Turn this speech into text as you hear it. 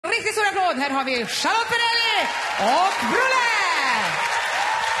från. Här har vi Charlotte Perrelli och Brolle.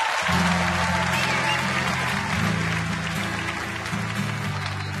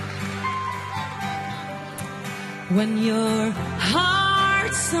 When your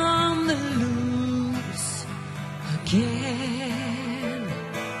heart's on the loose again,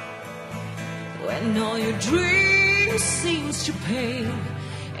 when all your dreams seems to pale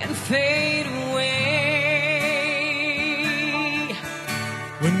and fade away,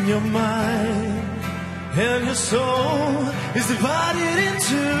 when your mind and your soul is divided in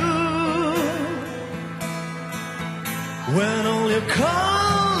two, when all your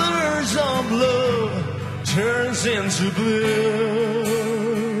colors of love turns into blue,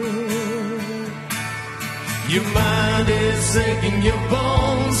 your mind is aching, your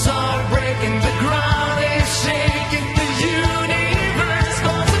bones are breaking, the ground is shaking, the universe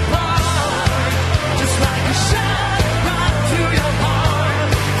falls apart, just like a shot right through your heart.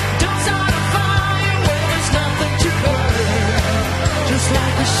 Don't start a fire when there's nothing to burn, just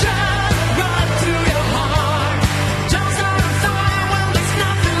like a shot right through your heart. Don't start a fire when there's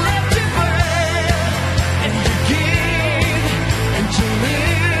nothing left to burn, and you give and you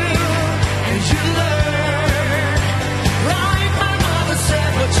live and you learn. Like my mother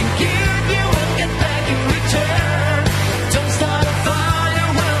said, what you give you will get back in return. Don't start a fire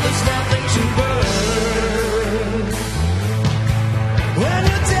when there's nothing to burn. When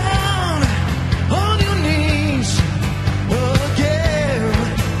you're down on your knees again,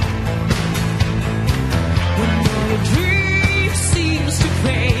 when all your dream seems to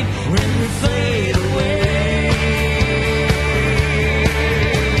fade, when you fade away,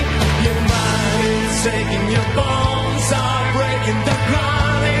 your mind's aching, your bones are breaking, the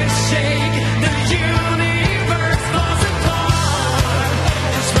ground is shaking, the universe falls apart,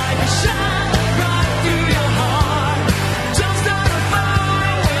 just like a shot right through your heart. Don't start a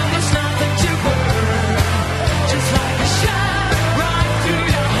fire when there's nothing to burn, just like a shot right through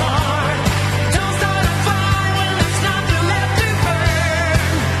your heart. Don't start a fire when there's nothing left to burn,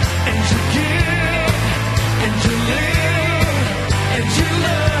 and you give and you live and you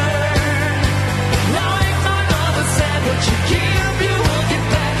learn. Like my mother said, what you give you will get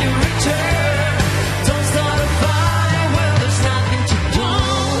back in return. Don't start a fire when there's nothing to.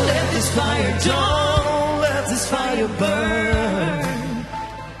 Don't let this fire, don't let this fire burn.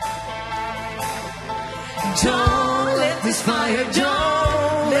 Don't